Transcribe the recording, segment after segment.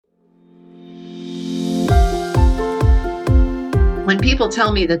When people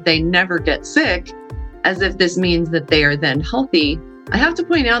tell me that they never get sick, as if this means that they are then healthy, I have to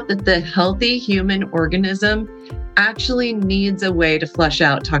point out that the healthy human organism actually needs a way to flush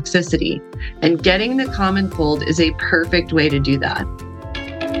out toxicity, and getting the common cold is a perfect way to do that.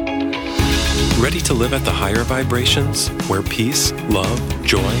 Ready to live at the higher vibrations, where peace, love,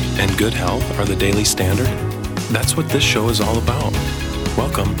 joy, and good health are the daily standard? That's what this show is all about.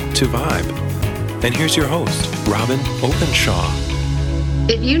 Welcome to Vibe. And here's your host, Robin Openshaw.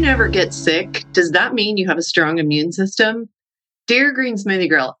 If you never get sick, does that mean you have a strong immune system? Dear Green Smoothie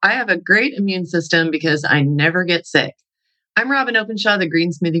Girl, I have a great immune system because I never get sick. I'm Robin Openshaw, the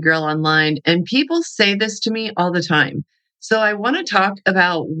Green Smoothie Girl online, and people say this to me all the time. So I want to talk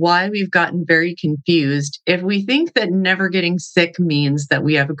about why we've gotten very confused if we think that never getting sick means that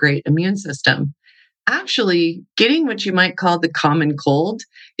we have a great immune system. Actually, getting what you might call the common cold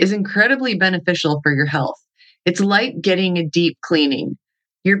is incredibly beneficial for your health. It's like getting a deep cleaning.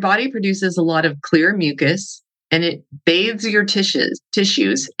 Your body produces a lot of clear mucus, and it bathes your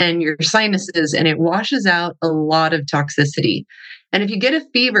tissues and your sinuses, and it washes out a lot of toxicity. And if you get a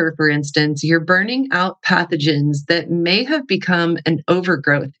fever, for instance, you're burning out pathogens that may have become an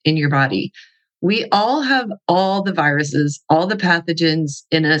overgrowth in your body. We all have all the viruses, all the pathogens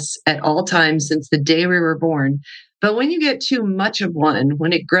in us at all times since the day we were born. But when you get too much of one,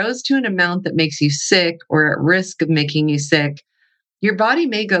 when it grows to an amount that makes you sick or at risk of making you sick, your body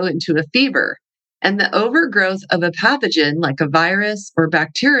may go into a fever. And the overgrowth of a pathogen like a virus or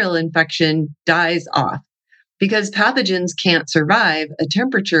bacterial infection dies off because pathogens can't survive a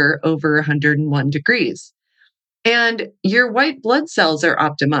temperature over 101 degrees. And your white blood cells are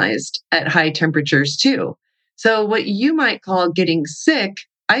optimized at high temperatures too. So what you might call getting sick,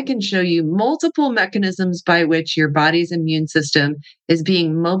 I can show you multiple mechanisms by which your body's immune system is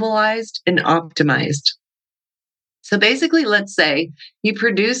being mobilized and optimized. So basically, let's say you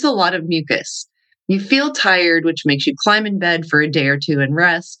produce a lot of mucus. You feel tired, which makes you climb in bed for a day or two and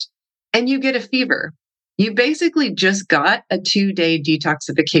rest, and you get a fever. You basically just got a 2-day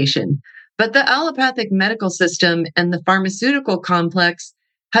detoxification. But the allopathic medical system and the pharmaceutical complex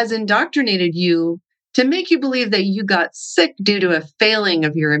has indoctrinated you to make you believe that you got sick due to a failing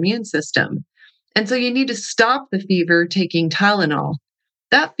of your immune system. And so you need to stop the fever taking Tylenol.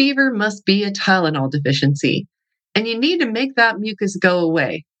 That fever must be a Tylenol deficiency. And you need to make that mucus go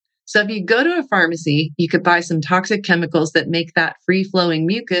away. So if you go to a pharmacy, you could buy some toxic chemicals that make that free-flowing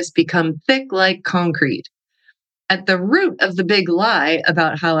mucus become thick like concrete. At the root of the big lie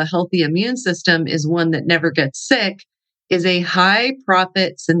about how a healthy immune system is one that never gets sick is a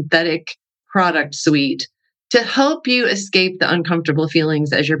high-profit synthetic product suite to help you escape the uncomfortable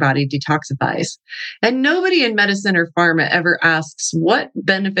feelings as your body detoxifies. And nobody in medicine or pharma ever asks what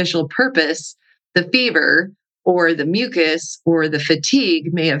beneficial purpose the fever or the mucus or the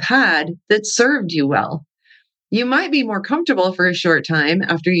fatigue may have had that served you well. You might be more comfortable for a short time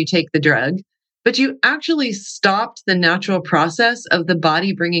after you take the drug, but you actually stopped the natural process of the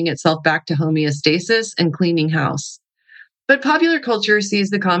body bringing itself back to homeostasis and cleaning house. But popular culture sees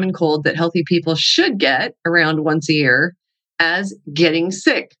the common cold that healthy people should get around once a year as getting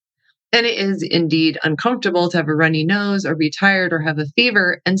sick. And it is indeed uncomfortable to have a runny nose or be tired or have a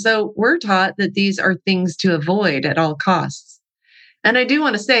fever. And so we're taught that these are things to avoid at all costs. And I do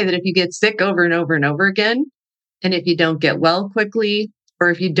want to say that if you get sick over and over and over again, and if you don't get well quickly, or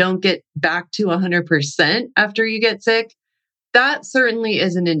if you don't get back to 100% after you get sick, that certainly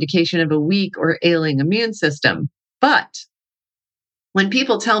is an indication of a weak or ailing immune system. But when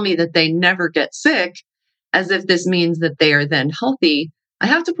people tell me that they never get sick, as if this means that they are then healthy, I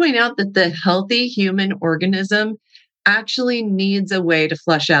have to point out that the healthy human organism actually needs a way to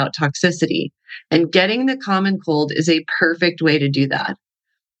flush out toxicity, and getting the common cold is a perfect way to do that.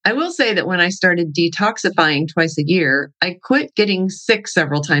 I will say that when I started detoxifying twice a year, I quit getting sick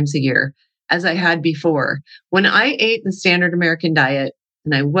several times a year, as I had before. When I ate the standard American diet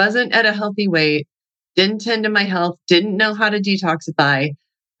and I wasn't at a healthy weight, didn't tend to my health, didn't know how to detoxify,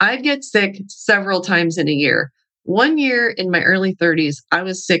 I'd get sick several times in a year. One year in my early 30s, I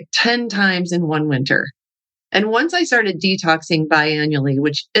was sick 10 times in one winter. And once I started detoxing biannually,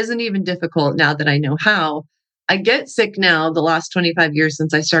 which isn't even difficult now that I know how, I get sick now, the last 25 years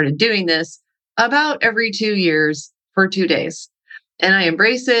since I started doing this, about every 2 years for 2 days. And I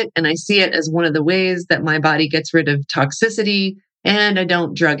embrace it, and I see it as one of the ways that my body gets rid of toxicity, and I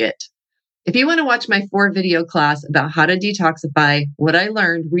don't drug it. If you want to watch my 4-video class about how to detoxify, what I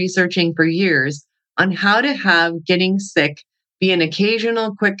learned researching for years on how to have getting sick be an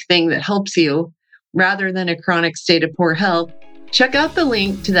occasional quick thing that helps you rather than a chronic state of poor health, check out the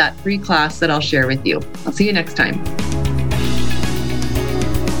link to that free class that I'll share with you. I'll see you next time.